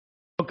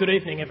good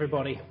evening,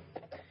 everybody.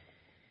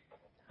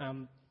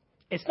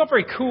 It's not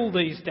very cool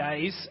these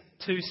days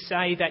to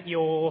say that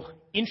you're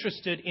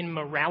interested in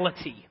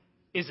morality,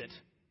 is it?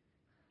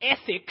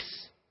 Ethics,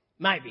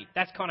 maybe.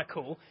 That's kind of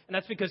cool. And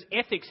that's because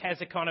ethics has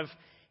a kind of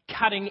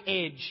cutting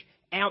edge,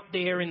 out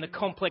there in the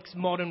complex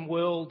modern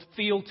world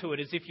feel to it,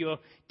 as if you're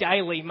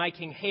daily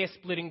making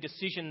hair-splitting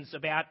decisions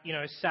about,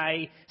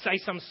 say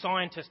some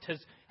scientist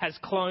has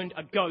cloned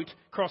a goat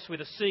crossed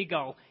with a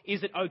seagull.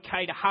 Is it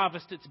okay to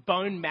harvest its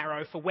bone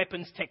marrow for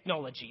weapons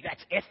technology?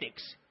 That's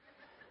ethics.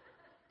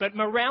 But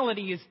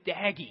morality is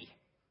daggy.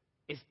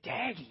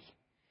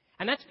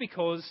 And that's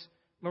because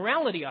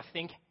morality, I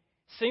think,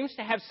 seems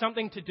to have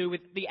something to do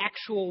with the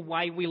actual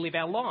way we live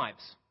our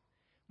lives,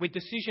 with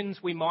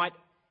decisions we might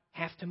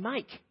have to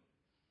make.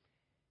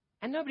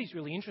 And nobody's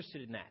really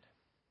interested in that.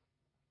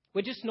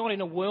 We're just not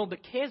in a world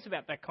that cares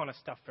about that kind of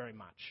stuff very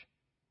much.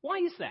 Why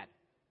is that?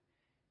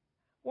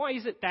 Why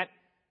is it that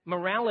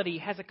morality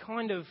has a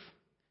kind of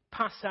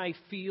passé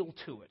feel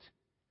to it?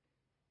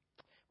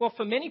 Well,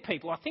 for many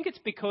people, I think it's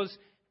because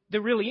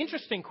the really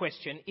interesting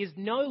question is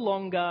no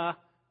longer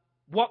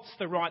what's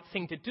the right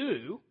thing to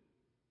do.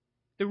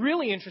 The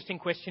really interesting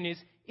question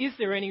is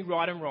there any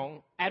right and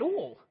wrong at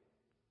all?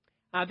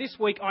 This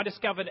week I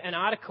discovered an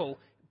article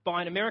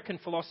by an American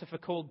philosopher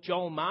called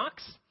Joel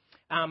Marx,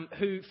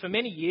 who for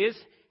many years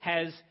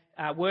has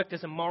worked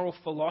as a moral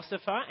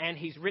philosopher, and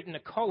he's written a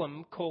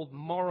column called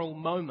Moral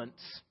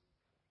Moments.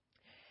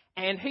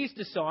 And he's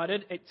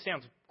decided, it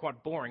sounds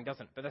quite boring,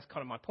 doesn't it? But that's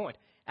kind of my point.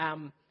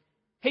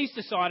 He's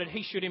decided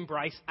he should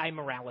embrace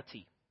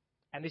amorality.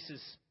 And this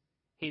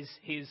is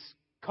his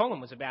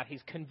column was about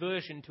his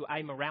conversion to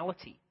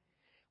amorality.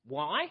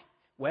 Why?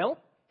 Well,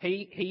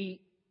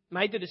 he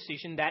made the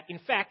decision that, in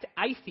fact,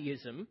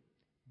 atheism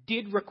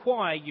did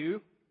require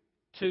you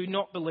to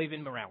not believe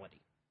in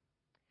morality.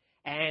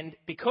 And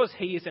because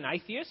he is an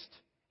atheist,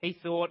 he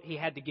thought he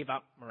had to give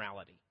up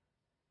morality.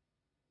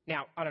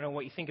 Now, I don't know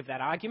what you think of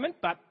that argument,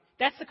 but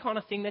that's the kind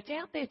of thing that's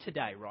out there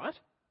today, right?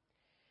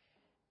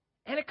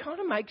 And it kind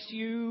of makes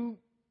you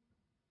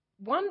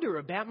wonder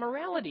about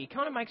morality. It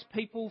kind of makes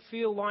people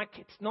feel like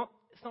it's not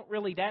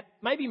really that.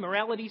 Maybe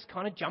morality's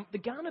kind of jumped the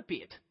gun a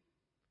bit.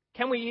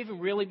 Can we even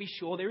really be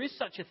sure there is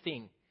such a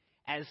thing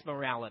as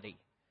morality?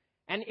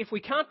 And if we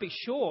can't be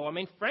sure,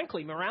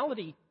 frankly,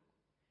 morality,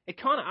 it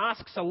kind of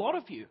asks a lot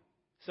of you.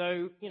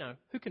 So,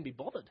 who can be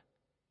bothered?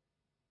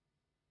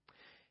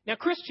 Now,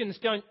 Christians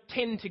don't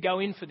tend to go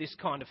in for this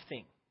kind of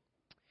thing.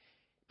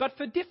 But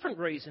for different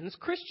reasons,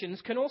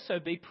 Christians can also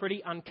be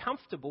pretty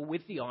uncomfortable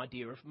with the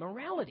idea of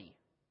morality.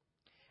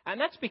 And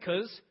that's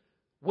because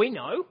we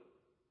know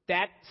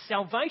that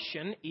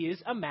salvation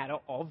is a matter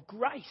of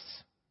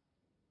grace.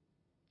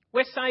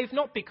 We're saved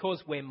not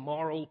because we're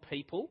moral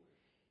people,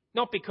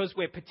 not because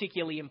we're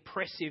particularly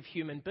impressive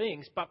human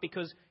beings, but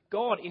because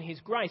God, in His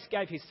grace,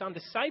 gave His Son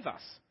to save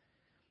us.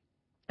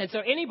 And so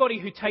anybody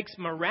who takes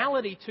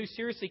morality too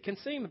seriously can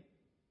seem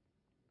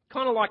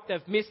kind of like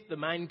they've missed the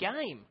main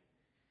game.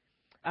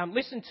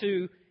 Listen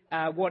to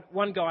what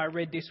one guy I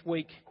read this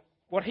week,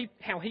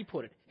 how he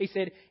put it. He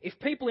said, if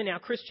people in our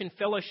Christian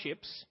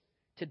fellowships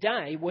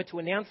today were to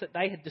announce that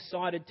they had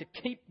decided to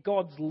keep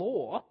God's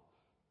law,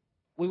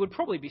 we would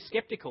probably be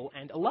sceptical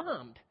and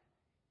alarmed.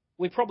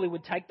 We probably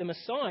would take them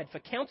aside for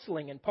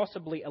counselling and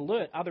possibly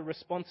alert other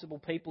responsible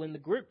people in the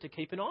group to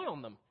keep an eye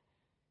on them.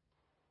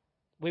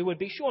 We would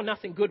be sure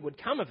nothing good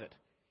would come of it.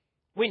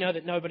 We know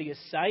that nobody is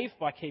saved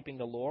by keeping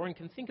the law and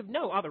can think of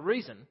no other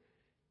reason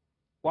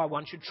why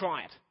one should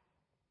try it.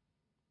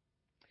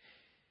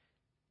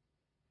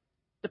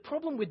 The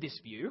problem with this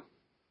view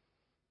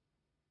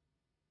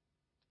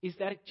is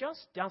that it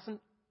just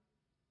doesn't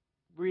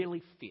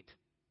really fit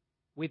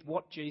with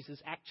what Jesus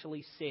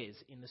actually says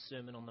in the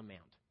Sermon on the Mount.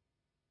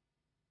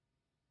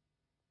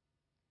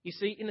 You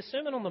see, in the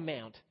Sermon on the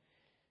Mount,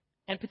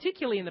 and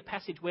particularly in the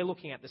passage we're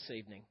looking at this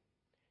evening,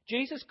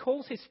 Jesus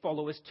calls his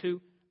followers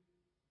to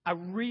a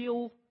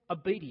real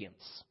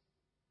obedience,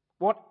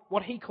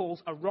 what he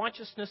calls a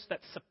righteousness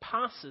that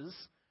surpasses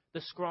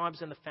the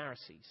scribes and the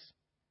Pharisees.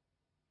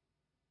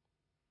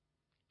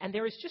 And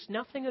there is just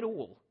nothing at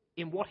all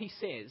in what he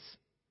says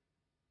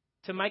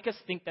to make us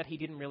think that he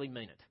didn't really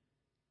mean it.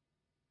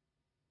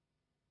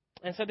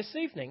 And so this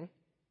evening,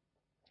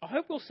 I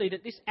hope we'll see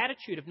that this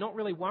attitude of not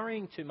really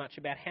worrying too much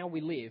about how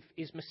we live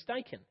is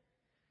mistaken.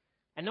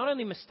 And not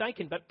only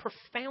mistaken, but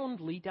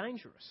profoundly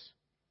dangerous.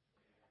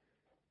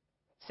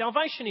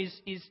 Salvation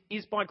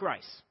is by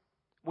grace.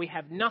 We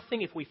have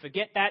nothing if we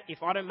forget that.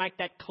 If I don't make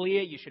that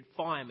clear, you should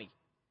fire me.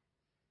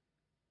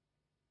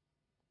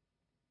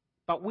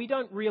 But we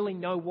don't really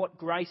know what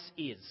grace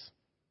is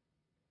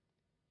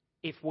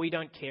if we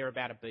don't care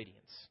about obedience.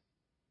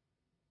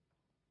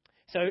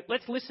 So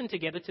let's listen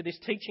together to this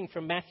teaching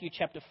from Matthew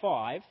chapter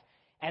 5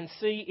 and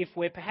see if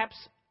we're perhaps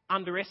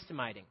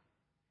underestimating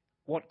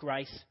what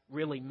grace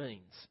really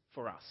means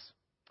for us.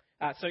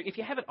 So if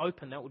you have it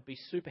open, that would be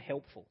super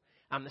helpful.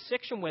 The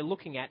section we're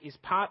looking at is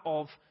part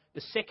of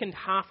the second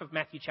half of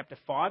Matthew chapter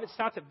 5. It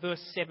starts at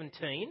verse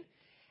 17.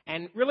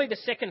 And really the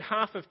second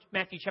half of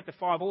Matthew chapter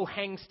 5 all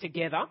hangs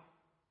together.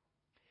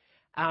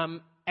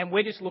 And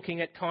we're just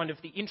looking at kind of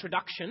the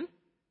introduction,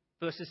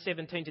 verses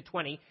 17 to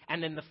 20,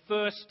 and then the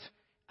first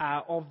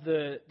of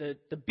the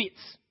bits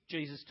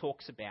Jesus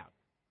talks about.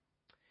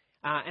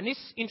 And this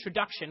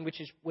introduction,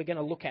 which is we're going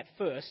to look at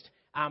first,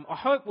 I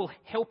hope will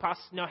help us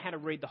know how to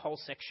read the whole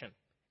section,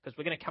 because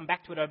we're going to come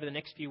back to it over the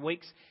next few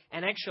weeks.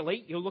 And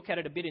actually, you'll look at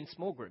it a bit in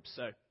small groups,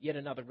 so yet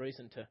another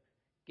reason to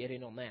get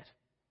in on that.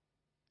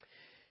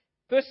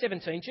 Verse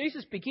 17,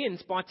 Jesus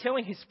begins by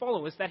telling his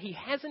followers that he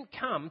hasn't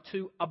come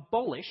to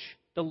abolish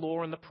the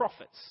law and the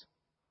prophets.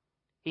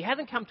 He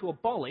hasn't come to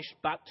abolish,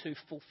 but to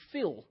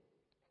fulfill.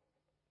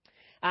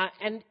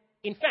 And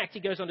in fact, he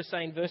goes on to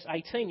say in verse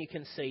 18, you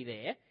can see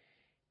there,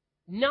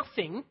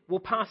 nothing will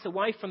pass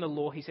away from the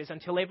law, he says,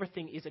 until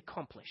everything is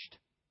accomplished.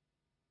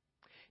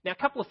 Now, a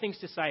couple of things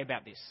to say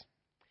about this.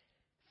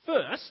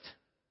 First,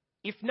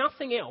 if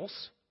nothing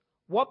else,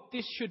 what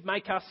this should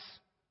make us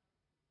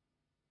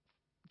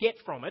get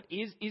from it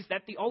is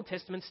that the Old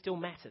Testament still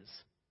matters.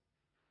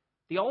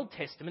 The Old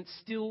Testament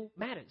still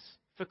matters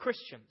for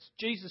Christians.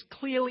 Jesus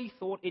clearly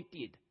thought it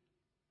did.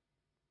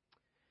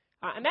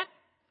 And that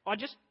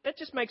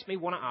just makes me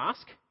want to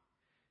ask,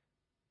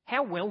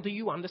 how well do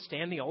you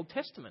understand the Old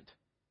Testament?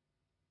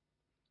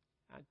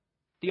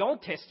 The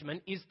Old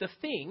Testament is the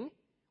thing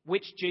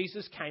which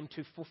Jesus came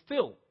to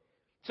fulfill.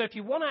 So if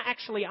you want to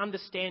actually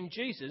understand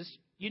Jesus,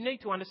 you need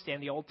to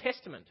understand the Old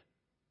Testament.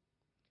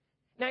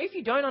 Now, if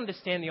you don't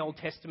understand the Old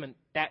Testament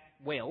that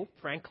well,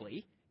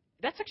 frankly,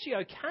 that's actually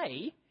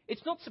okay.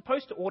 It's not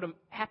supposed to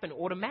happen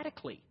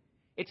automatically.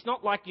 It's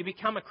not like you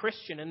become a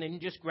Christian and then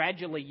just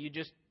gradually you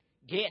just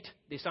get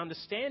this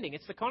understanding.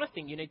 It's the kind of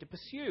thing you need to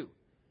pursue.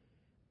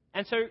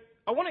 And so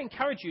I want to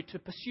encourage you to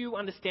pursue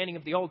understanding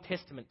of the Old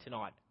Testament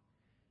tonight.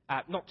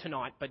 Not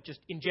tonight, but just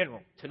in general.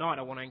 Tonight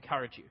I want to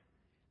encourage you.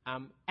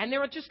 And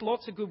there are just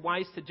lots of good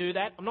ways to do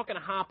that. I'm not going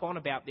to harp on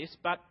about this,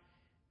 but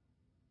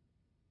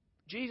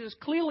Jesus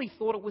clearly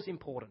thought it was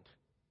important.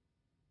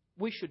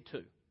 We should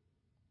too.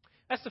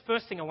 That's the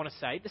first thing I want to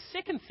say. The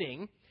second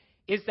thing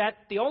is that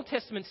the Old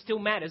Testament still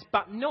matters,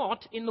 but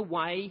not in the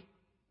way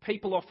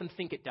people often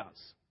think it does.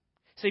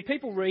 See,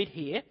 people read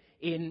here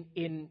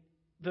in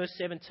verse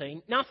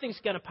 17, nothing's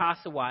going to pass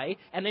away,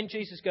 and then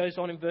Jesus goes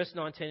on in verse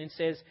 19 and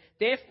says,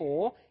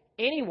 therefore,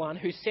 anyone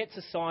who sets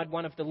aside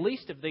one of the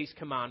least of these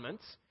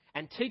commandments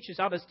and teaches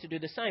others to do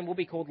the same will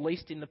be called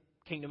least in the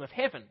kingdom of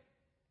heaven.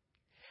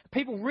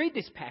 People read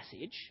this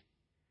passage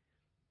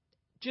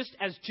just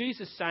as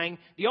Jesus saying,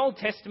 the Old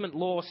Testament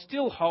law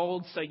still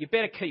holds, so you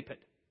better keep it.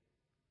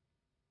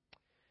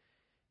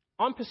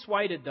 I'm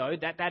persuaded, though,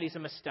 that that is a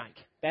mistake.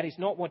 That is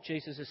not what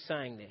Jesus is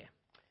saying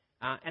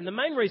there. And the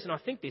main reason I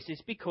think this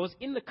is because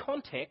in the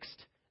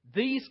context,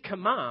 these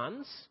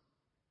commands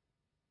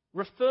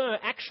refer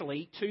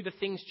actually to the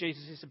things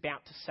Jesus is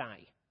about to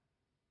say.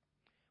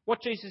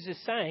 What Jesus is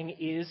saying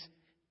is,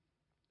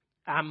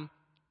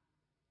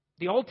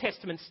 the Old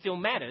Testament still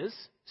matters,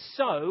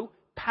 so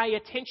pay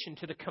attention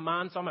to the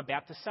commands I'm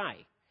about to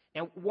say.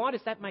 Now, why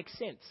does that make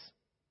sense?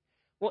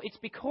 Well, it's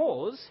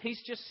because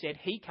he's just said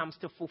he comes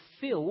to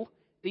fulfill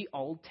the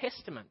Old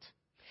Testament.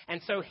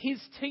 And so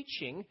his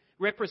teaching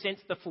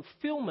represents the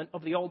fulfillment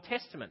of the Old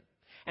Testament.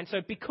 And so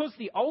because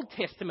the Old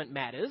Testament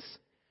matters,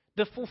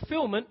 the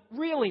fulfillment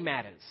really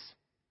matters.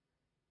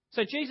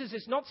 So Jesus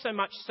is not so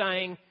much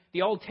saying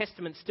the Old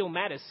Testament still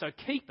matters, so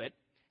keep it.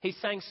 He's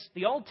saying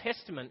the Old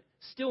Testament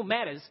still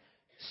matters,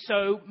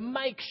 so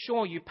make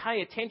sure you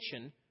pay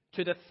attention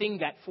to the thing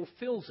that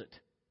fulfills it.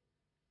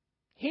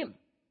 Him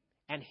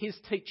and his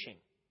teaching.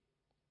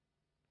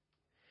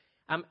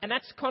 And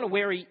that's kind of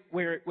where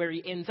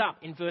he ends up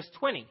in verse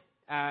 20.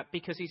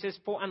 Because he says,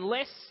 for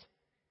unless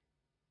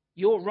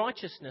your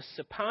righteousness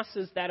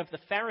surpasses that of the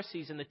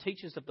Pharisees and the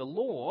teachers of the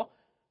law,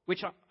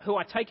 who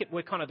I take it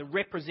were kind of the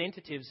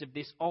representatives of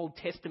this Old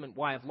Testament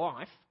way of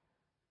life,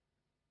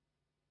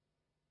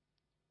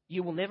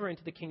 you will never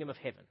enter the kingdom of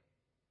heaven.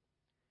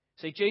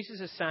 See, Jesus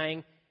is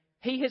saying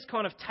he has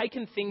kind of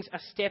taken things a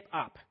step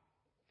up.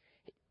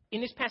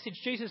 In this passage,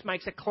 Jesus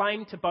makes a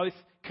claim to both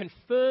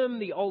confirm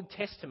the Old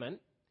Testament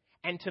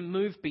and to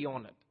move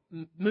beyond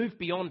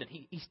it.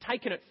 He's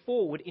taken it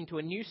forward into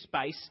a new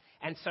space,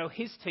 and so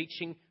his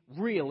teaching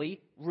really,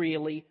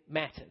 really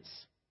matters.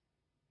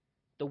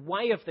 The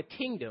way of the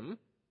kingdom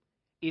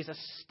is a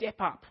step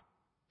up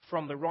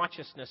from the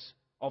righteousness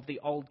of the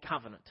old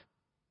covenant.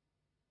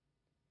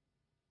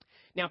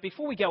 Now,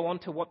 before we go on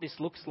to what this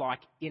looks like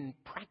in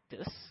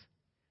practice,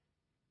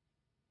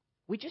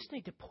 we just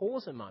need to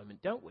pause a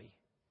moment, don't we?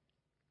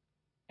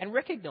 And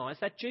recognise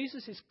that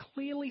Jesus is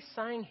clearly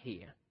saying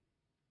here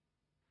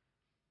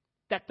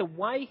that the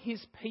way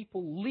his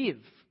people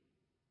live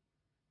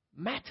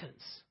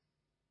matters.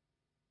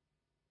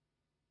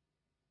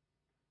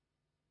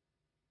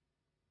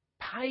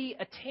 Pay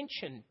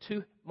attention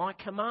to my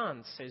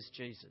commands, says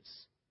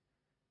Jesus.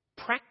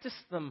 Practice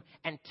them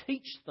and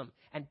teach them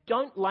and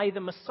don't lay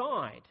them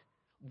aside.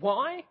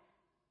 Why?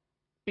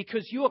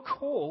 Because you are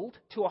called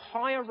to a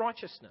higher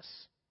righteousness.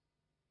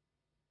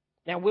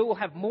 Now, we will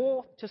have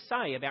more to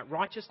say about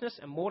righteousness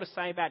and more to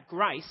say about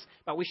grace,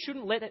 but we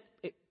shouldn't let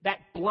that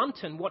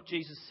blunten what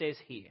Jesus says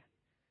here.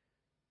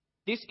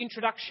 This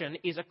introduction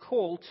is a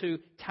call to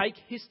take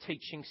his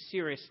teaching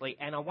seriously,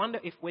 and I wonder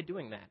if we're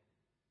doing that.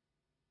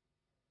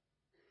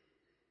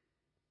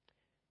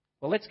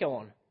 Well, let's go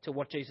on to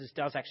what Jesus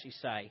does actually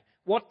say.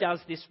 What does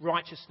this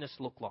righteousness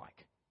look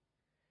like?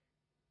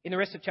 In the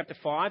rest of chapter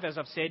 5, as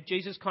I've said,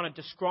 Jesus kind of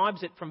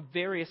describes it from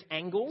various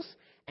angles,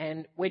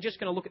 and we're just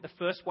going to look at the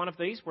first one of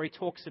these where he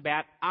talks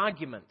about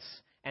arguments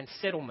and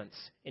settlements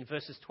in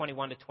verses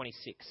 21 to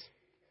 26.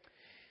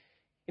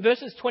 In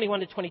verses 21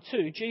 to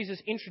 22, Jesus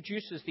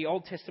introduces the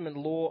Old Testament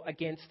law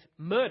against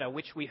murder,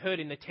 which we heard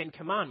in the Ten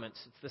Commandments.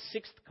 It's the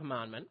sixth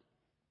commandment,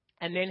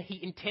 and then he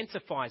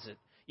intensifies it.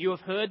 You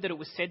have heard that it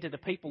was said to the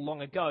people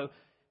long ago,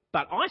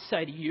 but I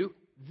say to you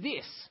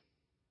this.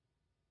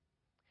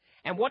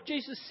 And what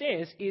Jesus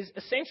says is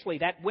essentially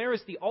that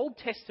whereas the Old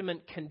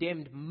Testament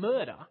condemned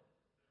murder,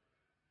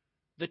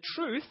 the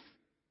truth,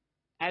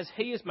 as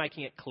he is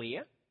making it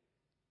clear,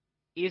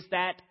 is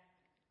that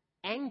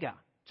anger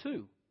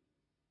too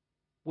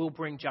will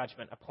bring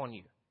judgment upon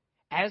you,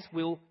 as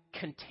will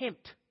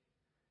contempt,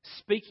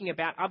 speaking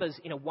about others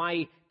in a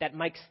way that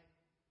makes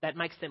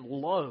them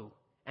low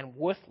and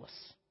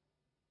worthless.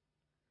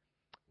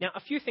 Now, a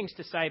few things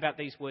to say about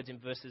these words in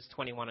verses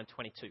 21 and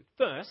 22.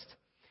 First,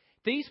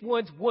 these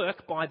words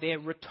work by their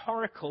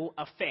rhetorical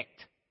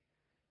effect.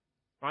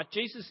 Right?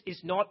 Jesus is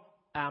not,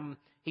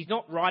 he's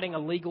not writing a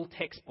legal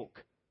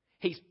textbook.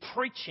 He's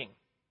preaching.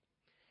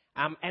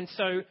 And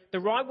so the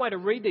right way to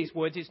read these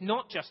words is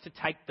not just to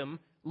take them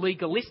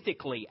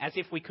legalistically, as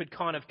if we could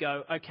kind of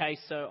go, okay,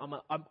 so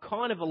I'm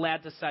kind of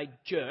allowed to say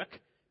jerk,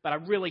 but I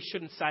really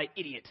shouldn't say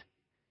idiot.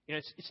 You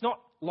know, it's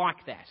not like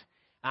that.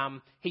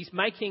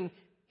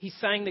 He's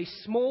saying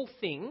these small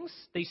things,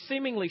 these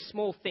seemingly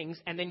small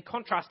things, and then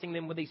contrasting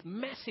them with these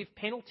massive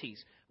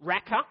penalties.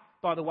 Raka,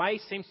 by the way,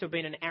 seems to have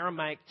been an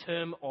Aramaic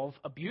term of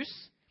abuse,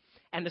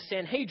 and the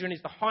Sanhedrin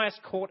is the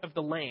highest court of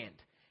the land.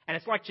 And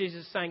it's like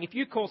Jesus saying, if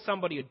you call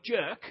somebody a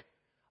jerk,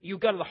 you'll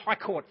go to the high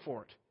court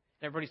for it.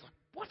 And everybody's like,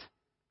 what?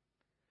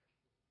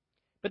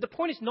 But the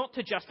point is not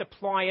to just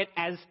apply it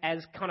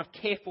as kind of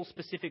careful,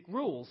 specific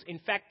rules. In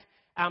fact,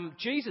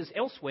 Jesus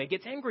elsewhere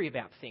gets angry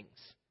about things.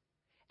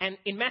 And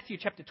in Matthew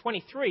chapter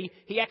 23,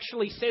 he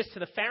actually says to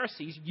the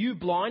Pharisees, you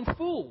blind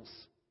fools.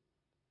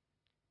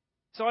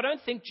 So I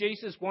don't think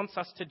Jesus wants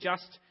us to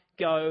just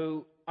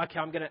go, okay,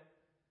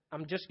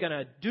 I'm just going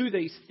to do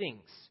these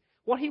things.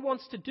 What he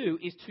wants to do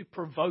is to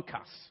provoke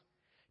us,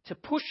 to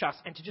push us,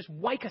 and to just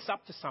wake us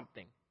up to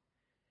something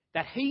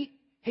that he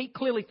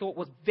clearly thought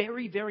was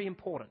very, very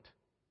important.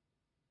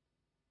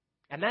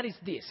 And that is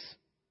this.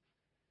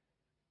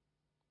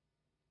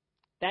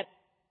 That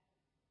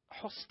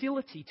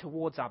hostility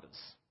towards others,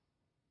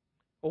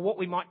 or what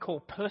we might call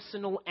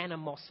personal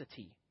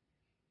animosity.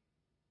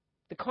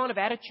 The kind of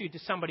attitude to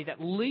somebody that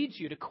leads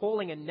you to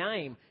calling a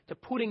name, to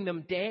putting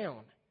them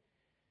down.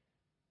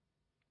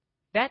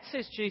 That,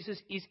 says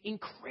Jesus, is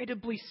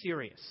incredibly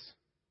serious.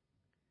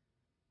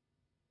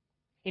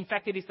 In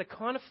fact, it is the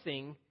kind of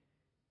thing,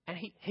 and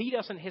he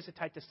doesn't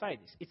hesitate to say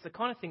this, it's the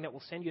kind of thing that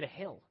will send you to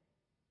hell.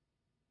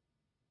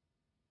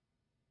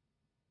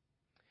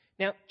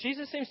 Now,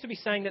 Jesus seems to be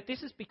saying that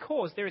this is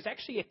because there is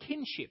actually a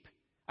kinship,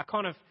 a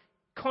kind of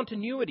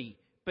continuity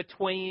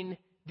between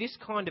this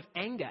kind of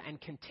anger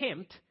and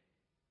contempt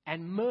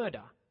and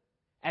murder,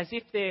 as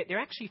if they're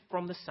actually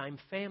from the same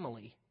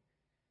family.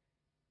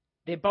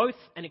 They're both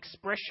an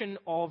expression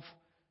of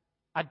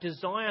a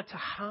desire to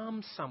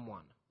harm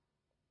someone.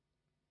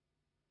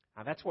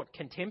 Now, that's what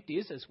contempt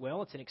is as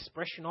well. It's an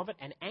expression of it,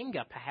 and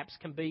anger perhaps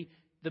can be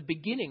the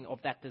beginning of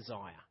that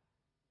desire.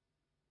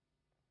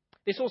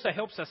 This also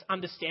helps us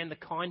understand the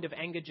kind of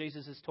anger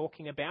Jesus is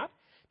talking about.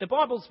 The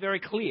Bible's very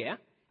clear,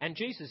 and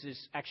Jesus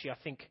is actually, I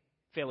think,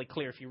 fairly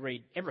clear if you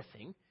read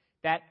everything,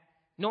 that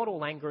not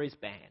all anger is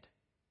bad.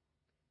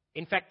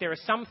 In fact, there are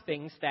some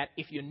things that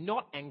if you're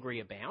not angry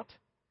about,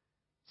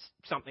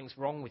 something's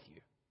wrong with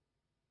you.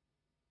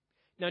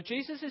 Now,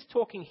 Jesus is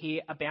talking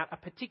here about a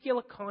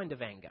particular kind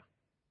of anger.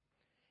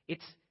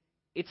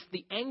 It's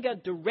the anger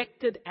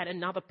directed at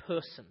another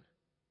person.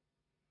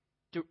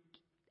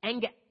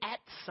 Anger at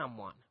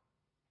someone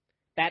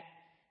that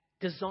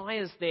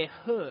desires their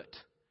hurt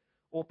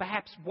or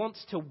perhaps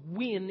wants to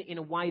win in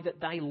a way that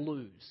they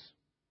lose.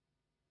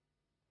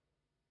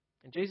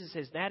 And Jesus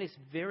says that is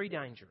very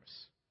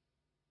dangerous.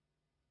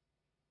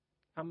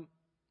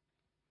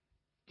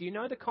 Do you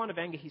know the kind of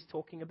anger he's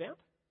talking about?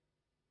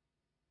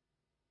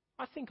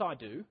 I think I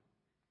do.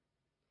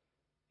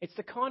 It's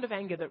the kind of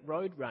anger that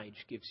road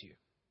rage gives you.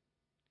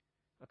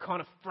 A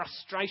kind of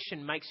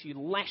frustration makes you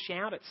lash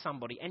out at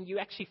somebody and you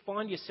actually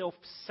find yourself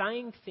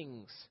saying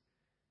things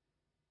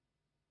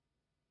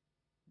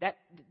that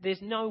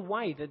there's no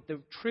way that the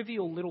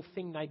trivial little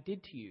thing they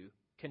did to you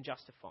can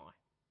justify.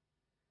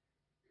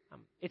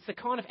 It's the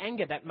kind of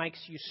anger that makes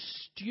you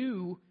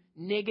stew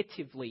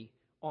negatively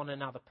on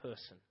another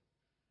person.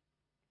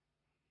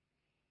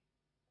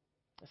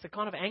 It's the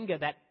kind of anger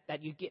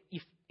that you get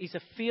is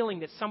a feeling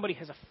that somebody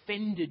has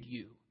offended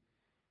you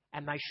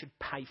and they should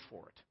pay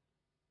for it.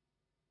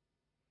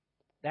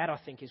 That, I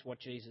think, is what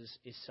Jesus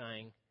is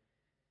saying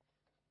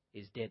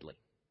is deadly.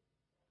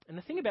 And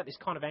the thing about this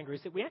kind of anger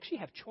is that we actually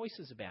have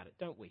choices about it,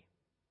 don't we?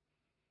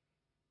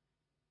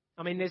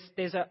 I mean,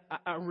 there's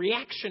a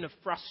reaction of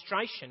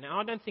frustration. Now,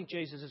 I don't think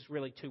Jesus is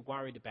really too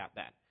worried about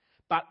that.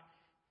 But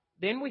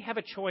then we have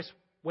a choice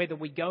whether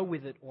we go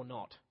with it or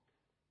not.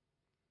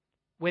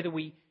 Whether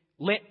we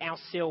let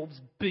ourselves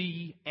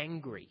be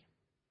angry.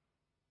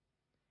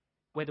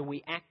 Whether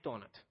we act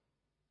on it,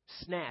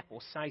 snap or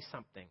say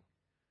something.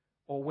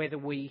 Or whether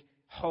we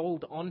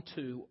hold on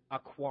to a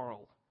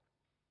quarrel.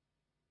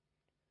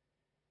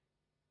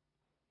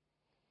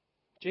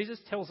 Jesus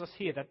tells us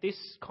here that this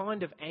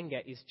kind of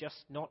anger is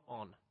just not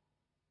on.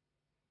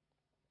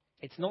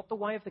 It's not the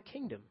way of the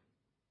kingdom.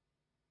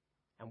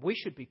 And we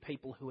should be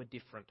people who are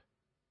different.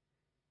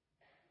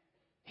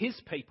 His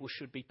people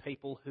should be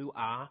people who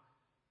are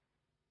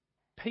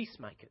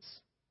peacemakers.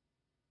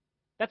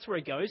 That's where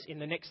he goes in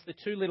the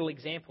two little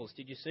examples,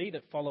 did you see,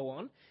 that follow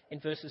on in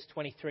verses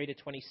 23 to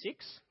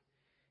 26.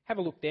 Have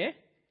a look there.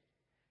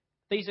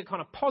 These are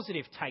kind of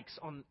positive takes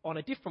on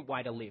a different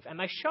way to live. And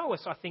they show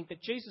us, I think,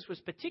 that Jesus was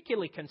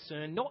particularly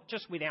concerned not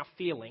just with our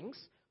feelings,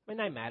 I mean,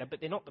 they matter,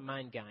 but they're not the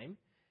main game,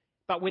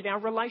 but with our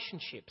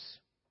relationships.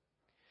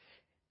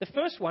 The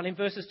first one in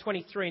verses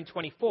 23 and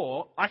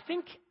 24, I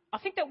think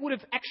that would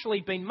have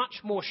actually been much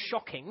more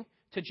shocking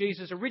to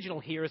Jesus' original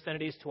hearers than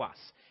it is to us.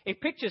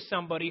 It pictures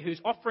somebody who's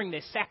offering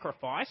their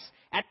sacrifice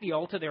at the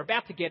altar. They're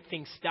about to get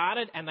things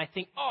started, and they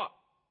think, oh,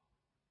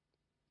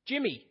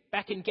 Jimmy,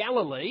 back in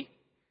Galilee,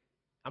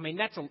 I mean,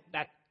 that's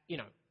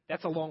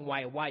a long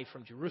way away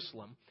from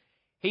Jerusalem.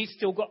 He's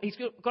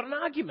got an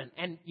argument,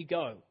 and you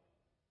go.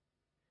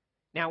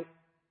 Now,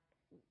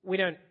 we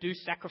don't do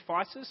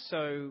sacrifices,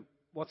 so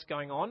what's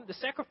going on? The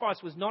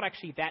sacrifice was not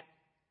actually that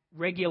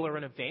regular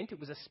an event. It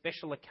was a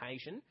special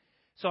occasion.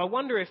 So I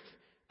wonder if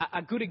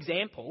a good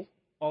example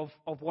of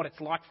what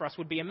it's like for us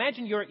would be,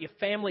 imagine you're at your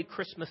family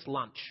Christmas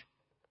lunch,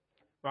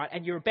 right,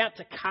 and you're about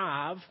to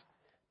carve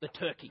the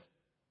turkey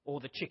or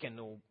the chicken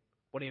or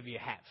whatever you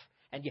have.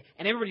 And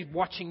everybody's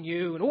watching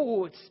you,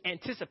 and it's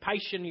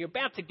anticipation. You're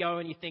about to go,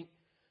 and you think,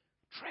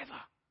 Trevor,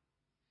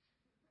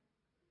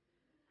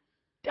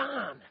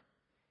 darn.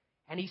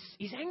 And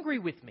he's angry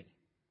with me.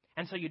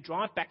 And so you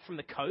drive back from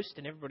the coast,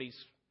 and everybody's,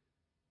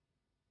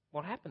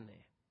 what happened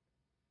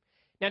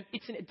there? Now,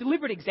 it's a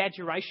deliberate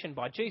exaggeration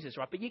by Jesus,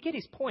 right? But you get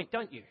his point,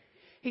 don't you?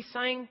 He's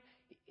saying,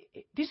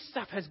 this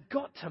stuff has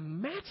got to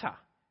matter.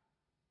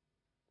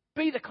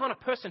 Be the kind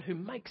of person who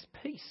makes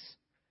peace.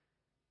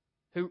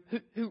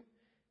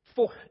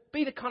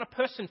 Be the kind of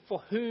person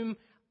for whom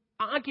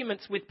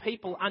arguments with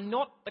people are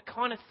not the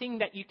kind of thing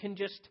that you can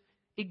just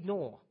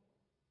ignore.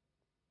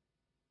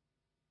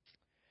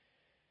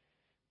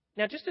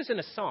 Now, just as an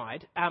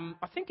aside,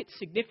 I think it's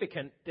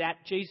significant that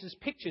Jesus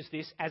pictures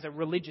this as a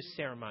religious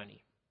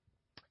ceremony.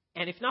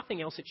 And if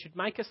nothing else, it should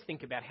make us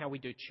think about how we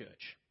do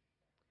church.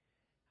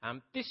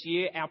 This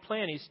year, our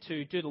plan is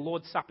to do the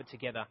Lord's Supper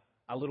together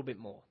a little bit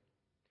more.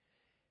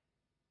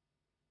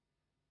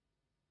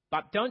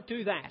 But don't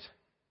do that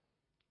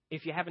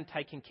if you haven't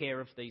taken care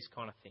of these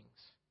kind of things.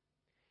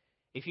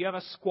 If you have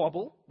a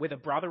squabble with a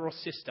brother or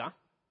sister,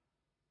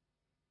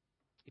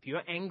 if you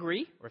are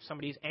angry, or if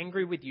somebody is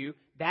angry with you,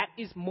 that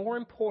is more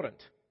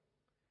important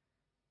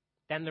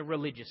than the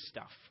religious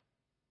stuff.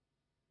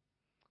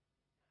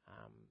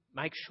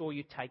 Make sure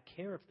you take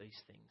care of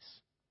these things,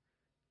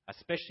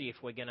 especially if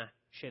we're going to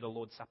share the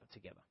Lord's Supper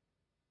together.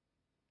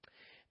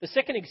 The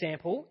second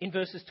example, in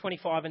verses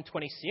 25 and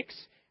 26,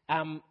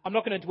 I'm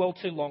not going to dwell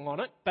too long on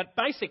it, but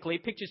basically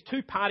it pictures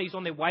two parties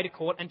on their way to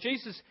court, and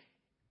Jesus,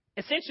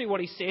 essentially what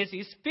he says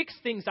is, fix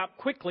things up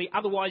quickly,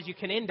 otherwise you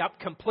can end up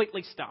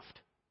completely stuffed.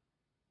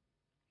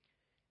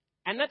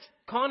 And that's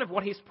kind of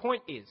what his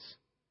point is.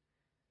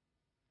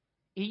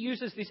 He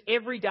uses this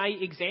everyday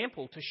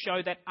example to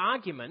show that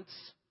arguments,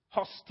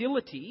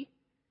 hostility,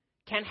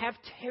 can have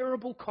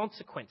terrible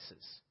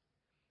consequences.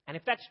 And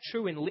if that's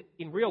true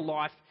in real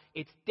life,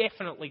 it's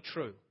definitely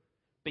true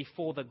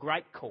before the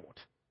great court,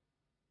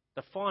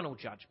 the final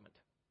judgment.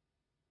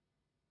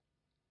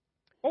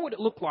 What would it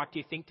look like, do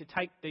you think, to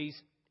take these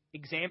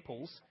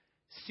examples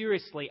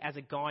seriously as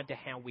a guide to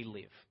how we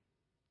live?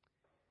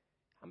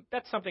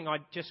 That's something I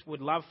just would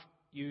love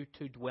you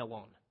to dwell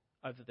on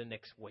over the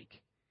next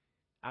week.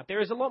 There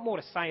is a lot more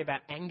to say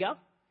about anger,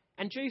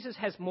 and Jesus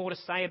has more to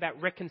say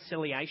about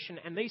reconciliation,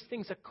 and these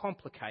things are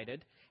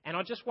complicated, and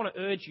I just want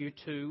to urge you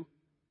to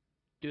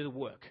do the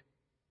work.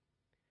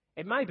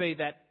 It may be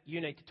that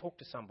you need to talk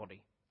to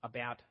somebody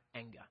about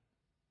anger.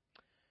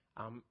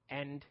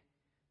 And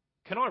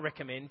can I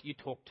recommend you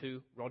talk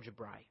to Roger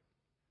Bray?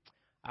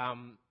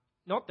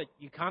 Not that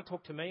you can't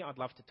talk to me, I'd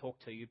love to talk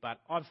to you, but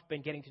I've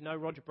been getting to know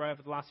Roger Bray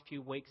over the last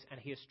few weeks, and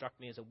he has struck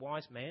me as a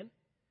wise man.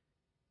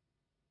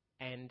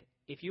 And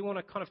if you want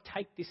to kind of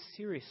take this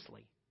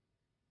seriously,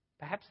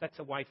 perhaps that's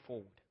a way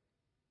forward.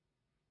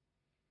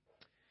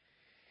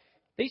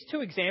 These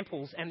two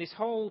examples and this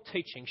whole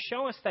teaching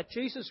show us that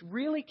Jesus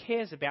really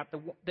cares about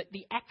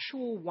the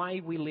actual way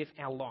we live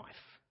our life.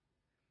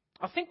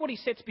 I think what he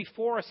sets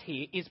before us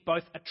here is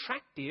both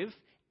attractive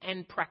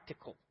and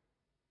practical.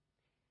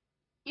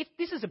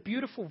 This is a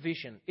beautiful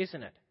vision,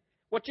 isn't it?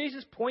 What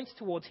Jesus points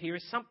towards here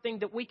is something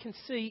that we can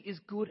see is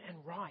good and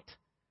right.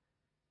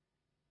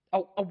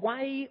 A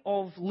way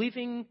of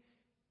living,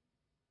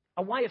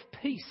 a way of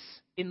peace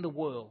in the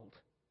world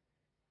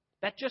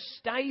that just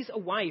stays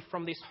away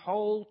from this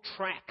whole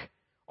track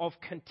of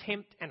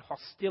contempt and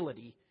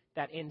hostility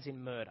that ends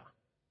in murder.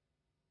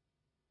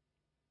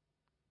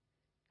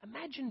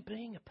 Imagine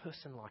being a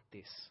person like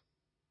this.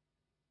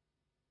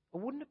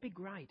 Or wouldn't it be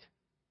great?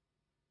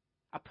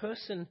 A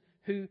person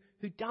who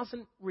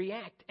doesn't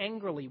react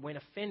angrily when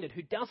offended,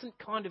 who doesn't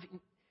kind of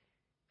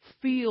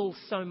feel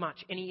so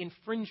much any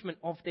infringement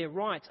of their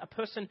rights, a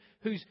person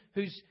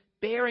whose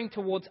bearing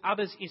towards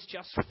others is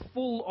just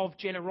full of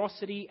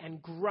generosity and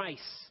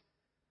grace,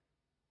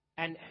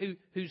 and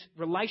whose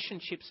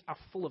relationships are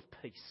full of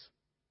peace.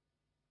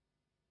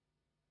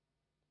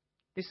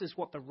 This is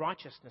what the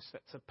righteousness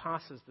that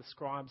surpasses the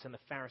scribes and the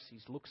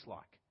Pharisees looks like,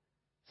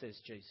 says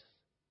Jesus.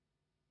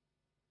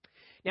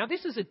 Now,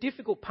 this is a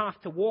difficult path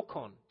to walk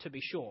on, to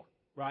be sure,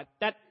 right?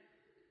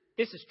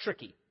 This is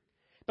tricky.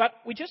 But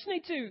we just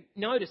need to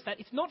notice that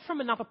it's not from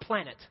another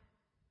planet,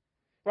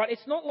 right?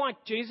 It's not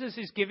like Jesus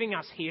is giving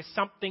us here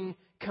something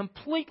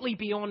completely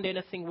beyond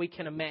anything we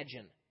can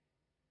imagine.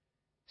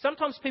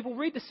 Sometimes people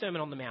read the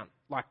Sermon on the Mount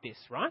like this,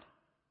 right?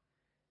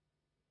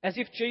 As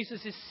if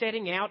Jesus is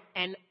setting out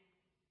an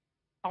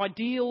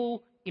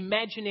ideal,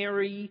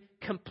 imaginary,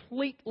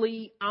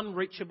 completely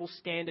unreachable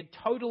standard,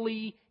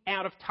 totally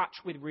out of touch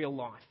with real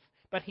life.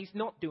 But he's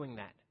not doing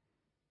that.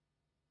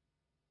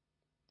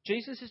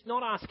 Jesus is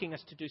not asking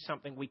us to do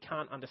something we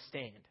can't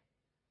understand.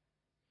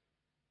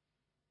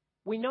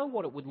 We know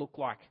what it would look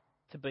like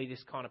to be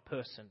this kind of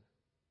person.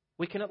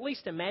 We can at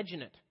least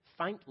imagine it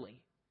faintly.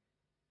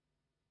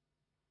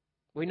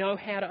 We know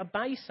how to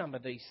obey some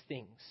of these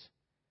things.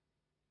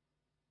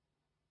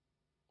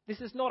 This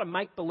is not a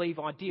make-believe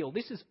ideal.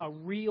 This is a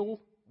real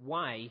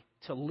way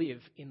to live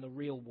in the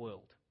real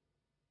world.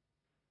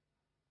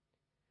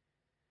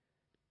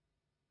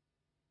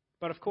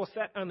 But of course,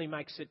 that only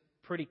makes it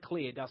pretty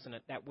clear, doesn't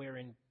it, that we're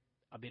in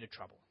a bit of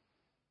trouble.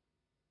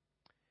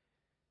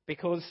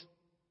 Because,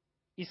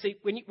 you see,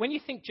 when you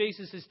think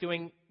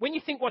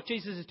what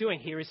Jesus is doing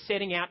here is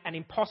setting out an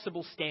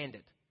impossible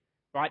standard,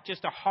 right?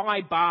 Just a high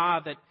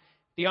bar that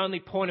the only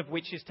point of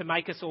which is to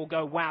make us all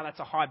go, wow, that's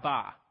a high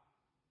bar.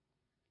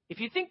 If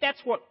you think that's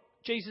what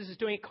Jesus is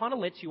doing, it kind of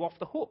lets you off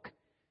the hook.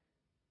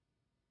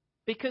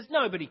 Because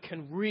nobody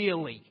can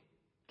really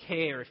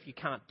care if you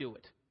can't do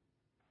it.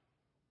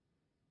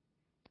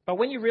 But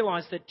when you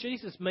realise that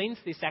Jesus means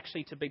this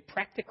actually to be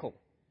practical,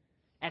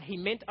 and he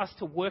meant us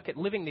to work at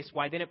living this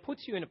way, then it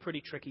puts you in a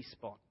pretty tricky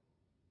spot.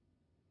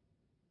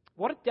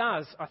 What it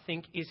does, I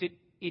think, is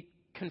it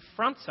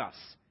confronts us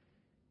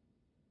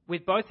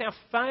with both our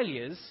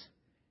failures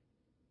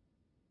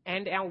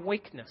and our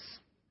weakness.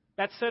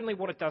 That's certainly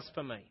what it does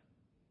for me.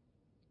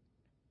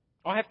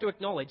 I have to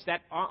acknowledge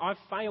that I've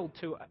failed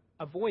to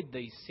avoid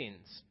these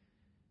sins.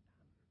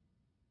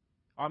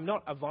 I'm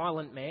not a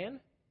violent man.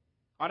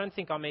 I don't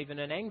think I'm even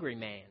an angry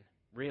man,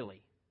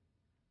 really.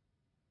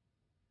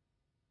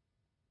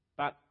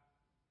 But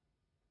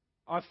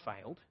I've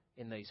failed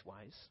in these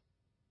ways.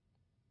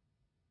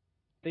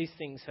 These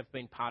things have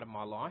been part of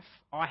my life.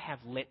 I have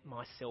let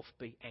myself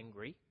be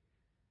angry.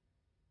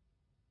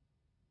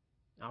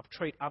 I've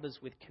treated others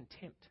with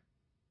contempt.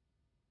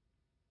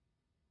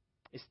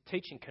 This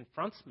teaching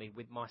confronts me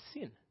with my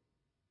sin.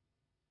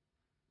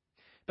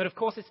 But of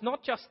course, it's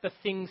not just the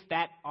things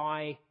that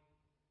I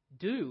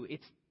do,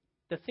 it's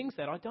the things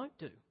that I don't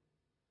do.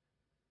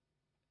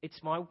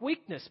 It's my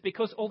weakness,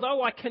 because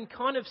although I can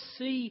kind of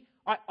see,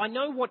 I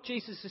know what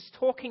Jesus is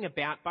talking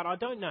about, but I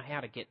don't know how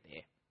to get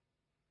there.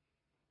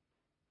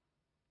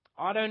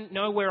 I don't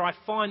know where I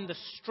find the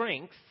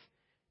strength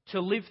to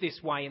live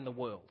this way in the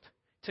world,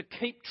 to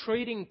keep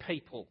treating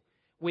people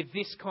with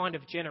this kind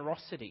of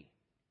generosity.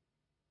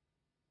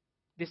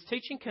 This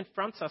teaching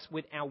confronts us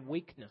with our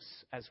weakness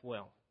as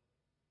well.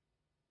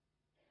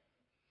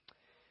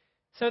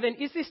 So then,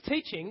 is this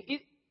teaching,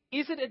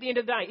 is it at the end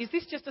of the day, is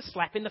this just a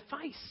slap in the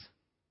face?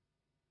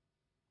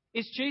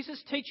 Is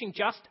Jesus' teaching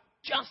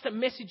just a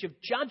message of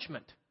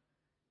judgment?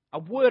 A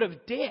word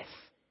of death?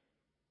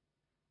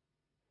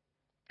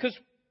 Because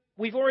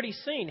we've already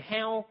seen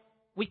how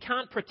we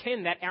can't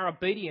pretend that our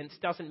obedience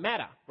doesn't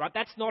matter, right?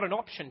 That's not an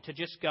option to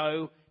just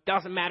go,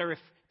 doesn't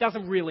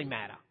really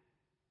matter.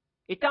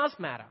 It does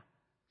matter.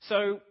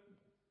 So,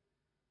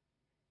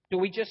 do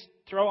we just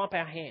throw up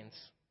our hands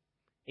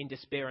in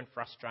despair and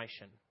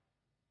frustration?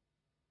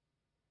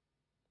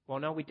 Well,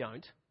 no, we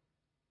don't.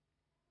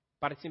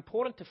 But it's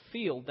important to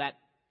feel that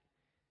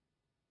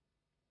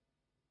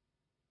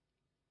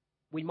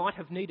we might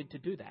have needed to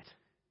do that.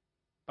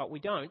 But we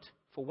don't,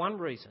 for one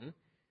reason,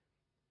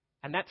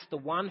 and that's the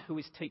one who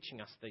is teaching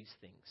us these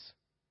things.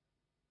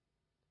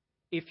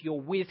 If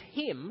you're with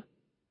him,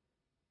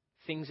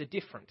 things are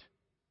different.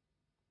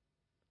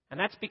 And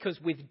that's because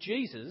with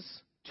Jesus,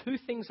 two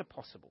things are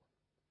possible: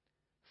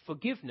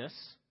 forgiveness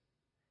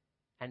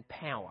and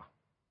power.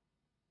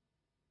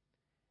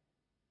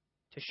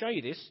 To show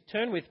you this,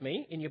 turn with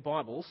me in your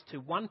Bibles to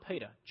 1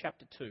 Peter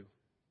chapter 2.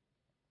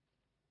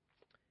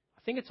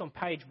 I think it's on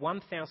page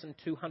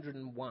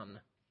 1201.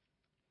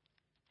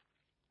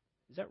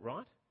 Is that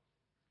right?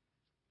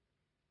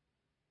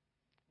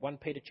 1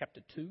 Peter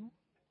chapter 2.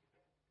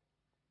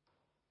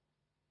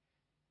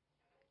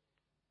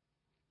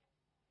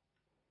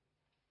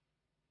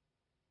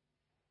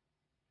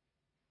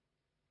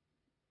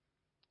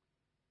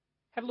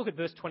 Have a look at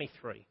verse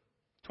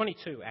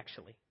 22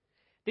 actually.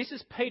 This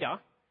is Peter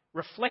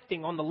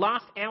reflecting on the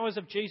last hours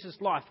of Jesus'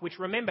 life, which,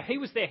 remember, he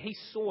was there, he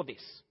saw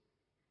this.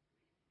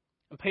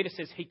 And Peter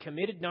says he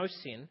committed no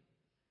sin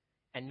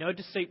and no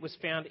deceit was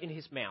found in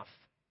his mouth.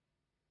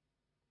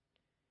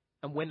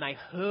 And when they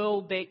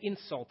hurled their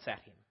insults at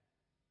him,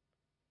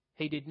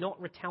 he did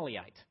not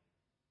retaliate.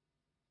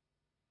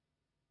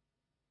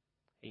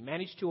 He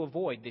managed to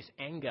avoid this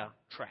anger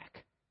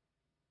track.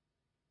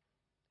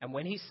 And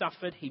when he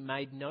suffered, he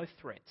made no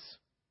threats.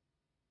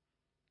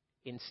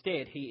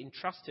 Instead, he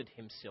entrusted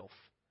himself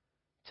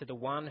to the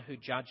one who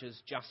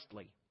judges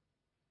justly.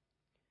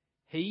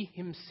 He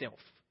himself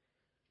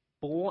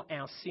bore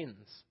our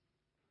sins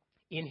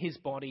in his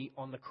body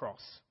on the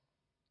cross,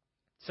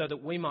 so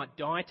that we might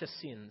die to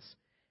sins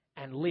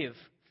and live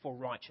for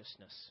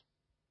righteousness.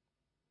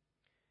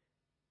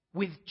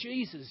 With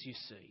Jesus, you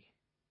see,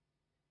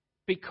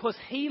 because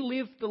he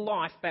lived the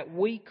life that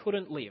we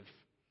couldn't live,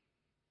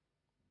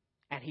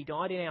 and he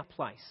died in our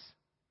place,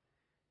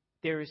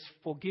 there is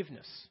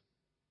forgiveness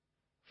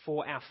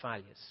for our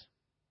failures.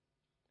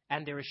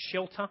 And there is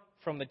shelter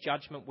from the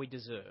judgment we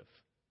deserve.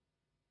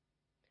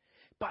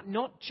 But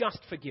not just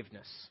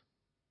forgiveness.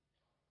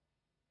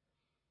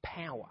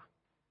 Power.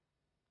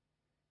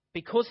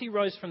 Because he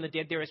rose from the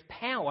dead, there is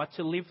power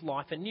to live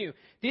life anew.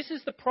 This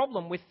is the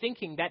problem with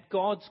thinking that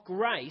God's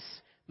grace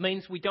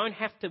means we don't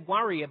have to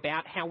worry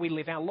about how we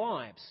live our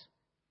lives.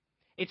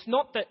 It's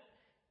not that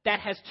that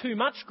has too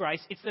much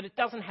grace, it's that it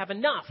doesn't have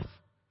enough.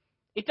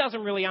 It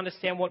doesn't really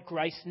understand what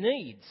grace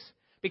needs.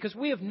 Because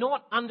we have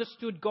not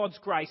understood God's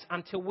grace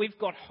until we've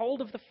got hold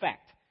of the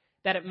fact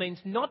that it means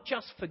not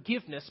just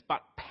forgiveness,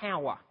 but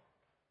power.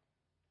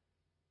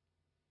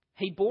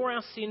 He bore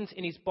our sins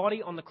in his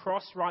body on the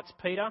cross, writes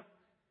Peter,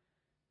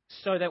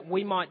 so that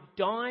we might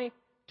die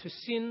to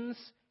sins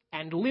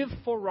and live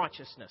for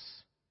righteousness.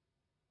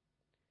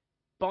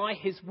 By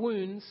his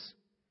wounds,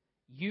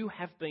 you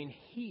have been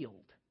healed.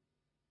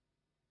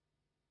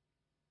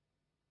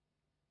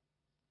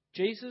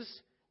 Jesus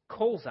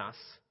calls us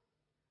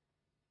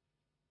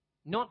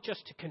not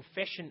just to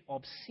confession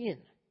of sin,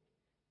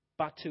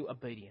 but to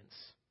obedience.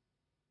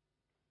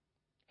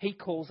 He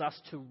calls us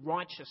to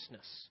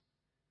righteousness,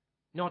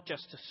 not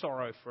just to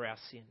sorrow for our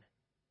sin.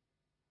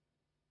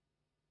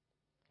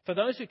 For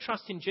those who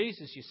trust in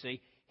Jesus, you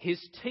see, his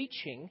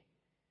teaching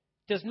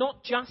does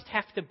not just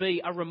have to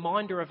be a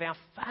reminder of our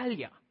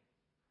failure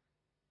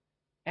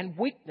and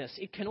weakness.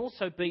 It can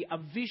also be a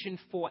vision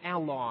for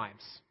our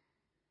lives.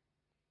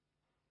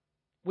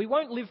 We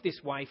won't live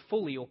this way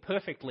fully or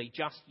perfectly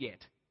just yet,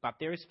 but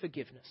there is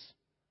forgiveness.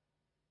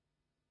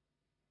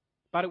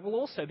 But it will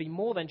also be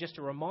more than just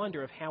a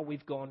reminder of how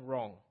we've gone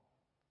wrong.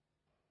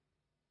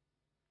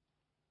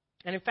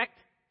 And in fact,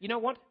 you know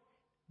what?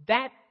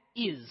 That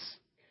is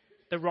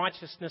the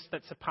righteousness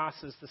that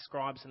surpasses the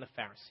scribes and the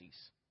Pharisees.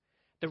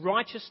 The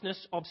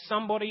righteousness of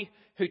somebody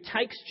who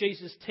takes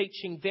Jesus'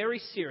 teaching very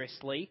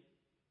seriously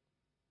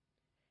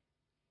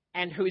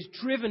and who is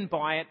driven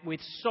by it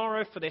with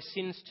sorrow for their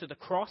sins to the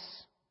cross,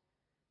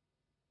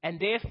 and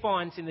there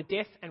finds in the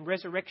death and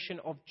resurrection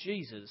of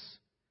Jesus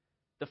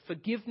the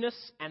forgiveness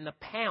and the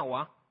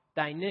power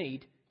they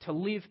need to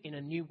live in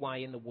a new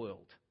way in the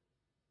world.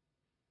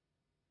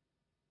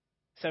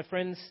 So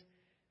friends,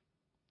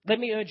 let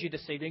me urge you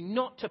this evening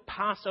not to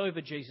pass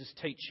over Jesus'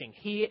 teaching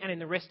here and in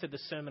the rest of the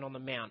Sermon on the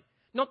Mount.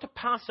 Not to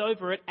pass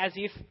over it as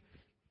if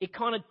it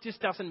kind of just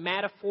doesn't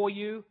matter for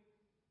you.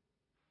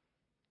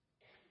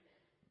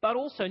 But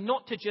also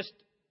not to just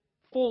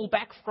fall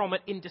back from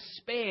it in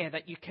despair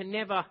that you can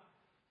never...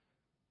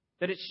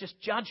 that it's just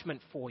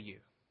judgment for you.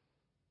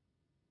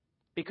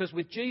 Because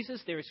with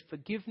Jesus there is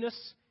forgiveness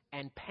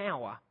and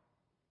power.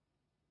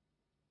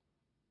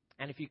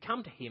 And if you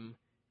come to him,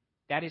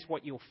 that is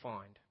what you'll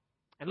find.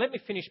 And let me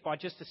finish by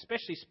just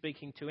especially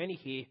speaking to any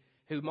here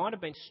who might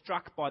have been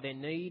struck by their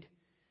need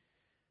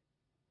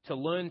to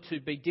learn to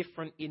be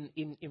different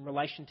in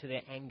relation to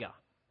their anger.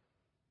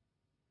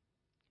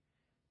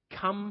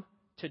 Come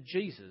to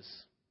Jesus,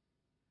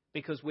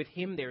 because with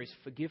him there is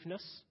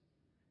forgiveness,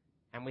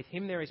 and with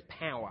him there is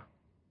power.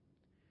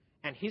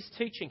 And his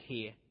teaching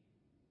here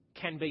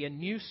can be a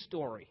new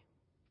story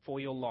for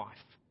your life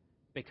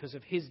because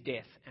of his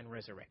death and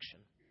resurrection.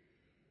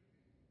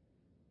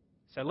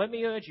 So let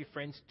me urge you,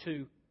 friends,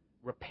 to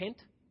repent,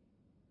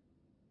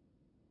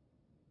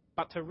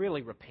 but to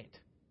really repent.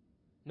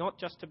 Not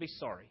just to be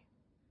sorry,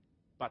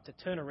 but to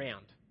turn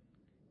around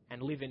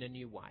and live in a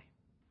new way.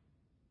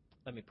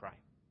 Let me pray.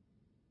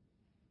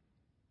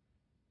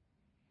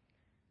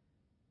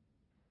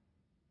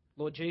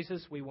 Lord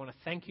Jesus, we want to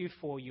thank you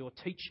for your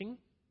teaching.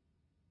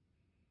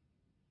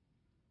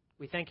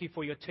 We thank you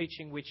for your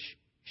teaching which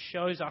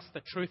shows us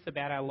the truth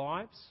about our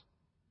lives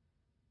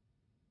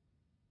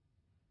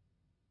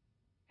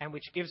and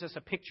which gives us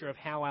a picture of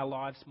how our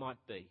lives might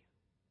be.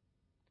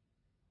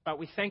 But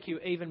we thank you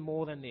even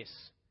more than this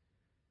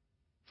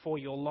for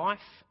your life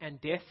and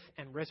death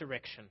and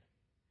resurrection,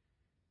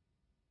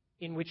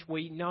 in which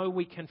we know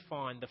we can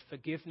find the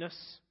forgiveness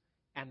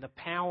and the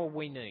power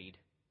we need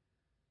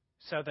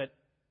so that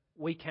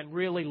we can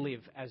really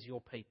live as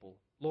your people.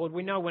 Lord,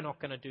 we know we're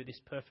not going to do this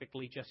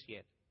perfectly just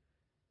yet,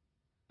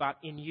 but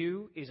in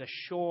you is a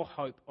sure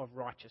hope of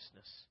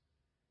righteousness,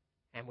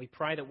 and we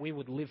pray that we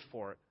would live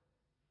for it,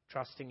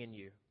 trusting in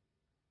you.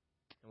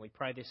 And we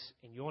pray this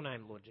in your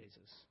name, Lord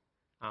Jesus.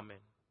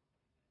 Amen.